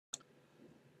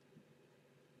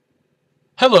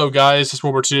Hello guys, it's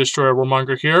World War II Destroyer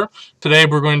Warmonger here. Today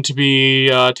we're going to be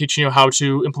teaching you how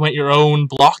to implement your own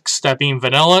blocks, that being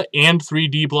vanilla and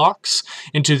 3D blocks,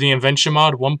 into the Invention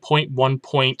mod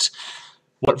 1.1.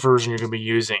 What version you're going to be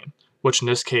using, which in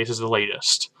this case is the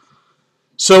latest.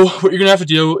 So what you're going to have to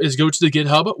do is go to the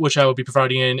GitHub, which I will be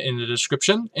providing in the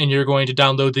description, and you're going to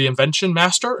download the Invention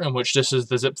master, in which this is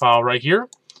the zip file right here.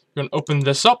 You're going to open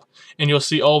this up, and you'll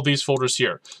see all of these folders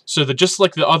here. So just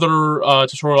like the other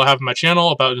tutorial I have on my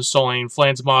channel about installing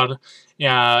Flange mod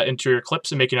into your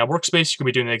clips and making a workspace, you're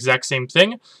going to be doing the exact same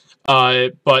thing,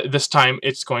 but this time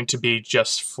it's going to be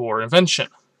just for Invention.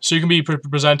 So you can be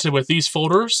presented with these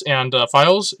folders and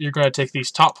files. You're going to take these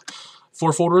top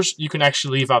 4 folders. You can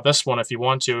actually leave out this one if you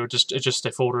want to. It's just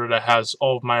a folder that has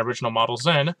all of my original models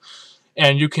in,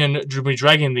 and you can be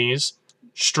dragging these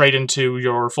straight into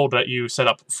your folder that you set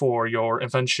up for your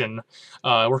Invention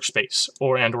workspace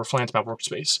or Flange map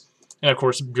workspace. And of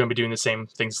course, we're going to be doing the same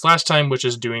things last time, which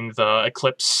is doing the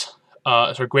Eclipse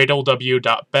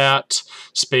greatlw.bat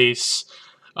space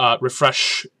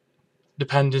refresh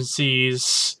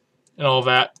dependencies and all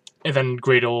that, and then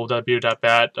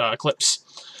greatlw.bat Eclipse.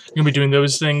 You're going to be doing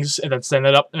those things and then setting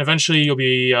that up, and eventually you'll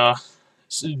be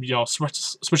switching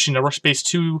the workspace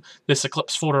to this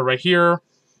Eclipse folder right here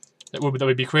that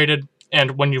would be created,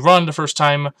 and when you run the first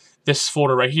time, this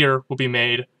folder right here will be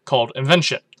made called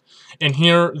Invention. In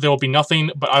here, there will be nothing,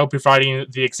 but I will be providing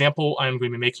the example I'm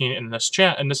going to be making in this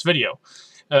video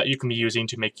that you can be using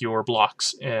to make your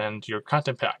blocks and your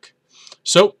content pack.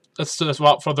 So,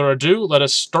 without further ado, let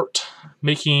us start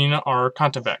making our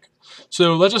content pack.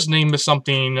 So let's just name this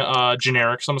something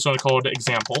generic, so I'm just going to call it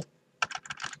example,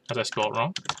 as I spell it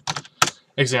wrong.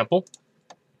 Example.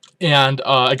 And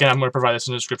again, I'm going to provide this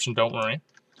in the description, don't worry.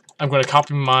 I'm going to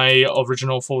copy my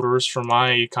original folders from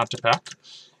my content pack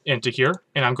into here,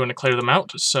 and I'm going to clear them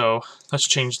out. So let's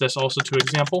change this also to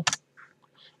example.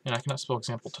 And I cannot spell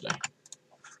example today.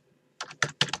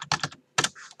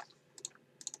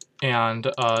 And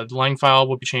the line file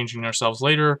will be changing ourselves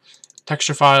later.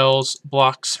 Texture files,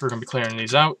 blocks, we're going to be clearing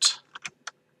these out.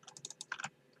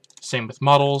 Same with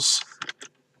models.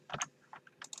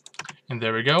 And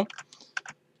there we go.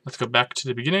 Let's go back to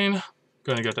the beginning.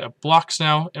 Going to go to blocks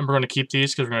now, and we're going to keep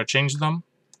these because we're going to change them.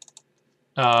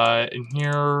 In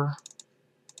here,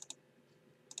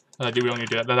 we don't need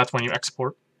to do that. That's when you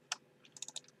export.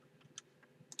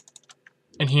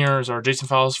 And here is our JSON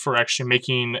files for actually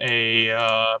making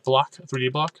a block, a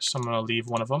 3D block. So I'm going to leave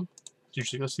one of them.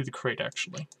 Usually, let's do the crate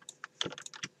actually.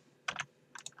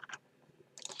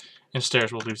 And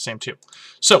stairs will do the same too.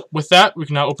 So with that, we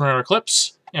can now open our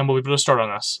Eclipse, and we'll be able to start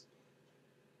on this.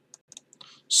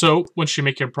 So once you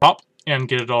make your prop and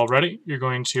get it all ready, you're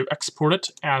going to export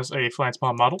it as a Flange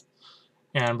mod model,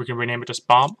 and we can rename it just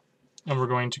bomb. And we're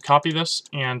going to copy this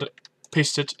and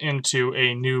paste it into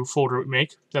a new folder we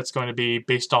make that's going to be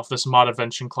based off this mod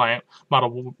Invention client,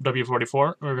 model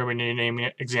W44. We're going to be naming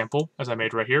it example, as I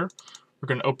made right here. We're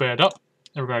going to open it up,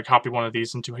 and we're going to copy one of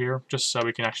these into here, just so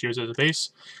we can actually use it as a base,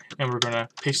 and we're going to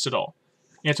paste it all.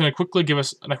 And it's going to quickly give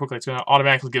us, it's going to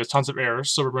automatically give us tons of errors.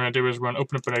 So what we're going to do is we're going to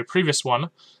open up a previous one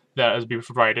that has been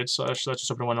provided. So let's just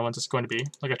open one of the ones that's going to be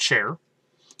like a chair. And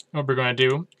what we're going to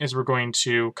do is we're going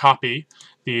to copy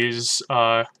these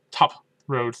top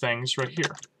row things right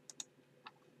here.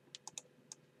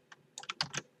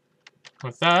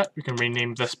 With that, we can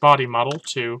rename this body model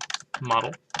to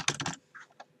model.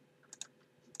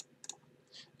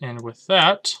 And with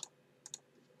that,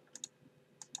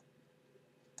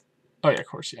 oh yeah, of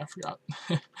course, yeah, I forgot.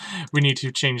 We need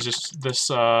to change this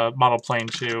model plane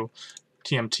to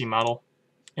TMT model,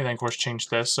 and then of course change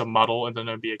this so model, and then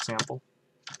it would be example.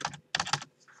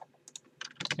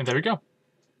 And there we go.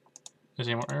 Is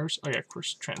there any more errors? Oh yeah, of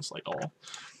course, translate all.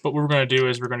 But what we're going to do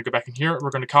is we're going to go back in here. We're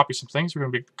going to copy some things. We're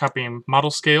going to be copying model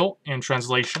scale and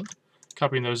translation,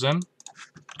 copying those in,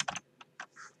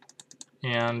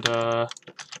 and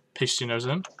pasting those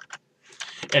in.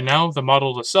 And now the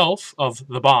model itself of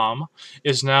the bomb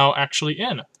is now actually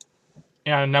in.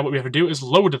 And now what we have to do is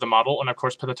load the model and of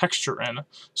course put the texture in.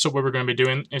 So what we're going to be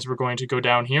doing is we're going to go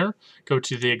down here, go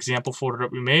to the example folder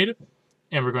that we made,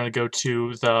 and we're going to go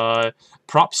to the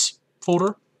props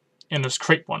folder and just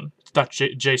create one,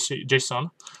 .json.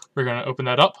 We're going to open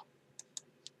that up,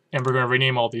 and we're going to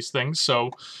rename all these things. So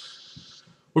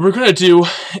what we're going to do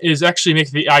is actually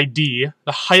make the ID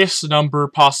the highest number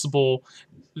possible,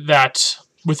 that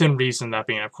within reason, that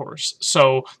being, of course.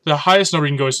 So the highest number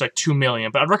you can go is like 2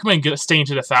 million, but I'd recommend staying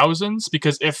to the thousands,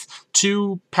 because if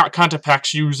two content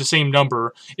packs use the same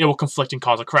number, it will conflict and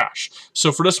cause a crash.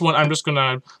 So for this one, I'm just going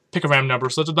to pick a random number,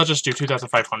 so let's just do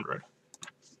 2,500.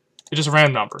 It's just a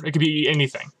random number. It could be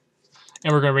anything.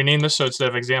 And we're going to rename this, so instead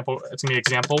of example, it's going to be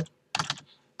example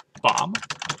bomb.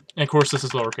 And of course, this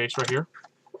is lowercase right here.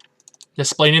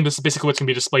 Display name, this is basically what's going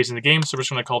to be displayed in the game, so we're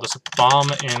just going to call this bomb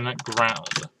in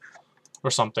ground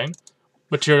or something.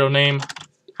 Material name,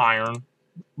 iron,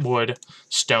 wood,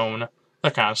 stone,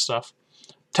 that kind of stuff.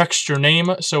 Texture name,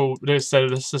 so instead of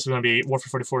this is going to be Warfare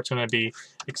 44, it's going to be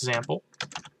example.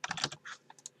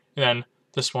 And then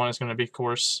this one is going to be, of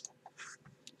course,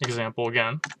 example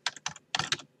again.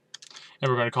 And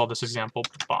we're going to call this example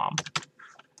bomb.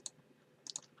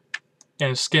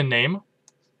 And skin name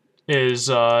is,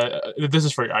 this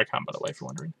is for your icon, by the way, if you're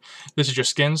wondering. This is your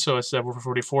skin, so instead of Warfare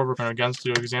 44, we're going to again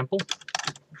do example.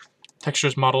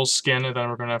 Textures, models, skin, and then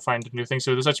we're going to find a new thing.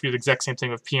 So this has to be the exact same thing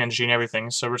with PNG and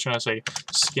everything. So we're just going to say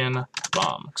skin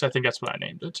bomb, because I think that's what I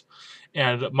named it.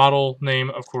 And model name,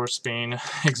 of course, being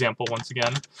example once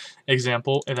again.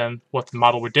 Example, and then what the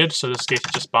model we did. So in this case,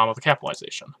 it's just bomb with a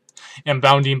capitalization. And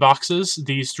bounding boxes,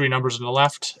 these three numbers on the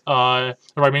left,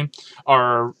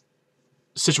 are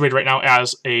situated right now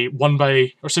as a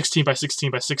 16 by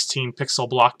 16 by 16 pixel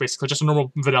block, basically just a normal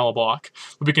vanilla block.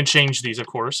 But we can change these, of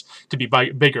course, to be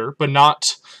bigger, but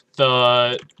not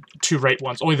the two right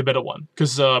ones, only the middle one.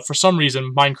 Because for some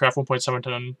reason, Minecraft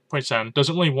 1.7.10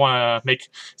 doesn't really want to make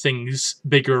things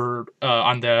bigger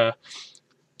on the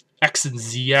X and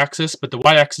Z axis, but the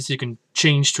Y axis you can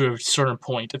change to a certain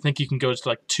point. I think you can go to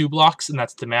like 2 blocks, and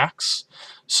that's the max.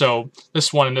 So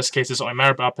this one in this case is only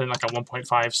matter, but I'll put in like a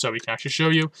 1.5 so we can actually show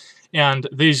you. And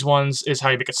these ones is how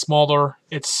you make it smaller.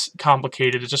 It's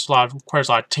complicated. It just requires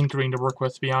a lot of tinkering to work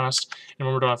with, to be honest. And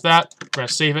when we're done with that, we're going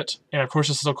to save it. And of course,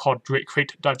 this is still called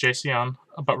crate.json,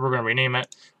 but we're going to rename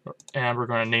it, and we're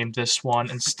going to name this one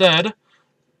instead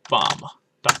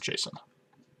bomb.json.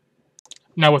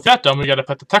 Now with that done, we got to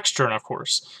put the texture in, of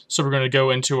course. So we're going to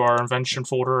go into our Invention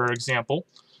folder or example.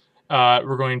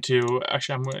 We're going to,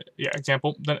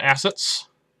 example, then assets,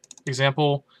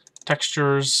 example,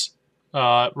 textures.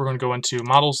 We're going to go into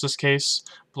models this case.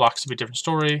 Blocks to be a different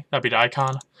story. That'd be the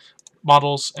icon.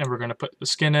 Models, and we're going to put the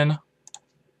skin in.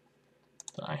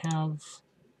 That I have.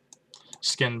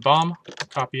 Skin bomb.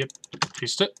 Copy it,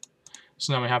 paste it.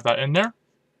 So now we have that in there.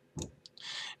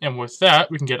 And with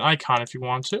that, we can get an icon if you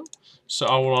want to. So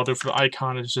what I'll do for the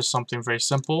icon is just something very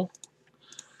simple.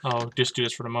 I'll just do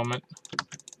this for the moment.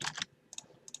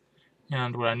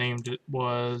 And what I named it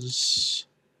was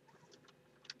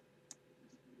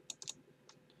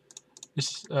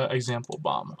this example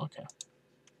bomb. Okay.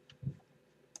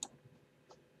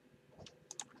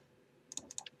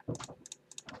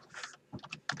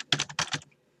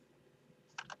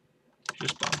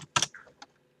 Just bomb.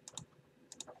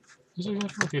 Is it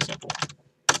okay, example?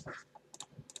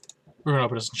 We're gonna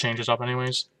open this and change this up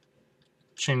anyways.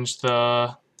 Change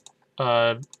the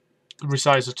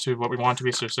resize it to what we want it to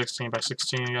be, so 16 by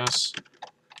 16, I guess.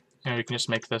 And we can just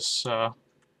make this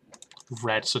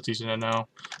red, so it's easy to know.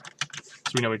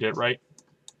 So we know we did it right.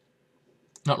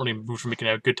 Not really moved from making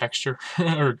a good texture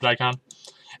or good icon.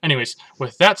 Anyways,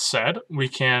 with that said, we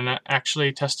can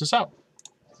actually test this out.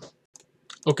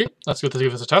 Okay, let's go to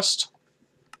give this a test.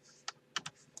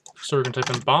 So we're going to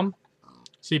type in bomb.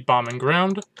 See bomb and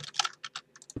ground.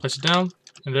 Place it down,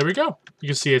 and there we go. You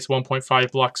can see it's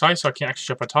 1.5 block size, so I can't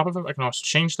actually jump on top of it. I can also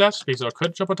change that because I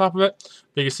could jump on top of it.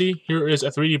 But you can see here is a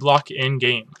 3D block in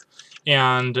game.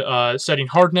 And setting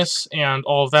hardness and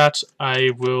all of that,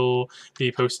 I will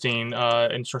be posting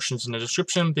instructions in the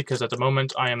description because at the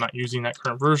moment I am not using that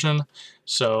current version.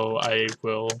 So I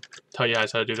will tell you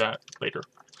guys how to do that later.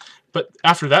 But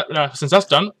after that, since that's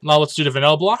done, now let's do the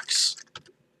vanilla blocks.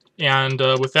 And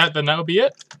with that, then that will be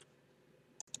it.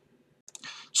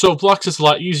 So blocks is a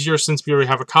lot easier since we already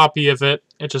have a copy of it.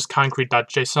 It's just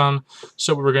concrete.json.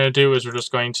 So what we're going to do is we're just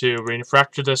going to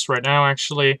refactor this right now,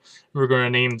 actually. We're going to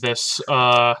name this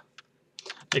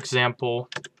example,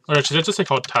 or actually, let's just say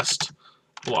called test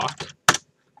block.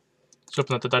 Let's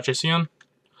open up the .json.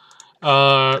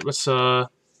 Let's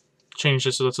change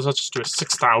this, so let's just do a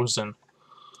 6,000.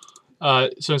 So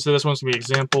instead this one's going to be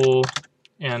example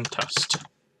and test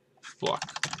block.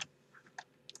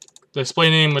 The display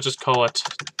name, we'll just call it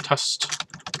test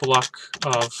block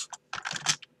of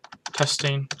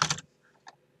testing.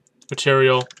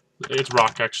 Material, it's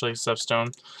rock actually, instead of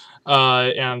stone.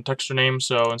 And texture name,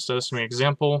 so instead this is going to be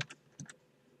example.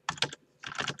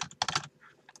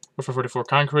 For 44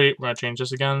 concrete, we're going to change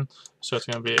this again. So it's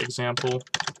going to be example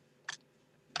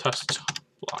test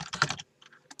block.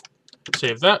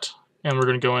 Save that, and we're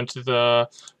going to go into the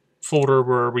folder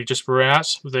where we just were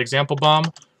at with the example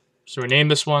bomb. So we name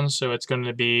this one, so it's going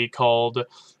to be called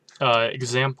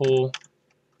example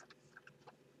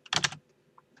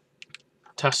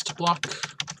test block.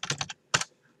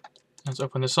 Let's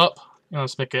open this up, and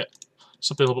let's make it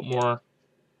something a little bit more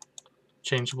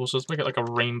changeable. So let's make it like a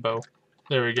rainbow.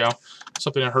 There we go.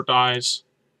 Something that hurt the eyes.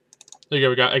 There you go.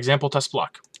 We got example test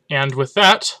block. And with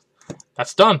that,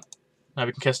 that's done. Now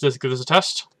we can give this a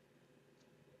test.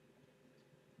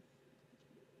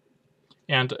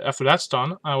 And after that's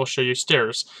done, I will show you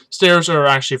stairs. Stairs are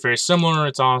actually very similar.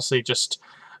 It's honestly just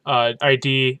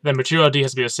ID. The material ID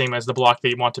has to be the same as the block that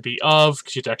you want to be of,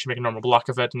 because you have to actually make a normal block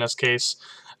of it in this case.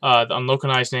 The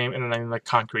unlocalized name, and then the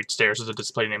concrete stairs is the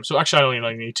display name. So actually, I don't even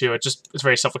really need to. It's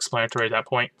very self-explanatory at that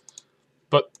point.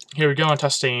 But here we go. I'm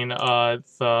testing the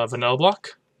vanilla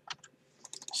block.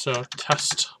 So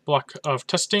test block of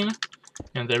testing,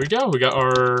 and there we go. We got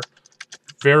our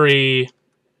very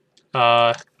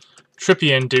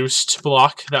trippy-induced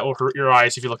block that will hurt your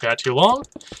eyes if you look at it too long.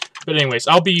 But anyways,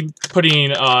 I'll be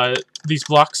putting these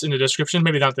blocks in the description.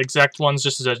 Maybe not the exact ones,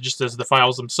 just as the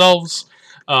files themselves,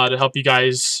 to help you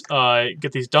guys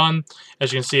get these done.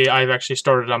 As you can see, I've actually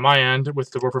started on my end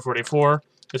with the Warper 44.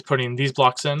 Is putting these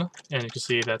blocks in, and you can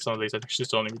see that some of these actually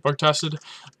still need to be bug tested.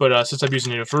 But since I'm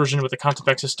using a new version with the content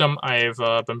pack system, I've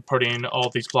been putting all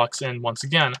these blocks in once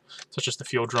again, such as the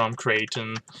fuel drum crate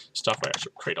and stuff. I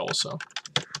actually crate also.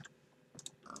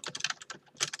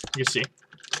 You can see.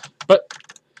 But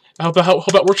I hope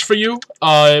that works for you.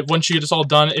 Once you get this all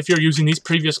done, if you're using these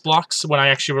previous blocks, when I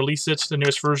actually release it, the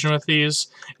newest version with these,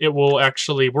 it will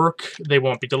actually work. They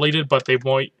won't be deleted, but they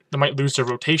might lose their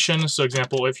rotation. So,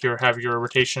 example, if you have your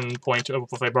rotation point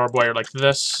with a barbed wire like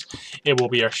this, it will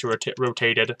be actually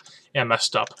rotated and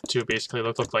messed up to basically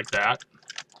look like that.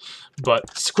 But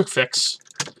it's a quick fix.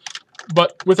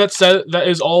 But with that said, that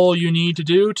is all you need to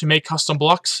do to make custom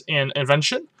blocks in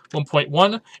Invention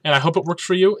 1.1, and I hope it worked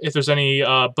for you. If there's any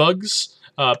bugs,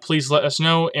 please let us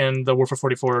know in the Warfare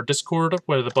 44 Discord,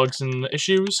 what are the bugs and the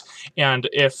issues, and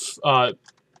if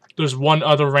there's one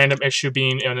other random issue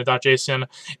being in the .json,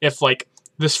 if like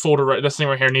this folder, this thing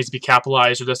right here needs to be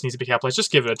capitalized, or this needs to be capitalized,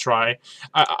 just give it a try.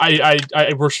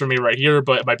 It works for me right here,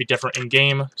 but it might be different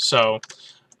in-game, so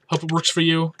hope it works for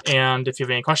you, and if you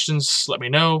have any questions, let me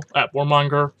know at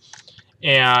Warmonger.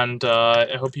 And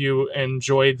I hope you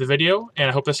enjoyed the video,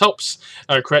 and I hope this helps.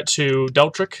 Credit to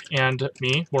Deltric and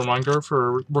me, Warmonger,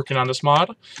 for working on this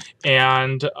mod,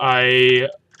 and I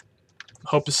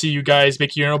hope to see you guys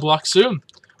make your own block soon.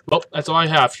 Well, that's all I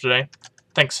have for today.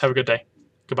 Thanks, have a good day.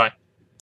 Goodbye.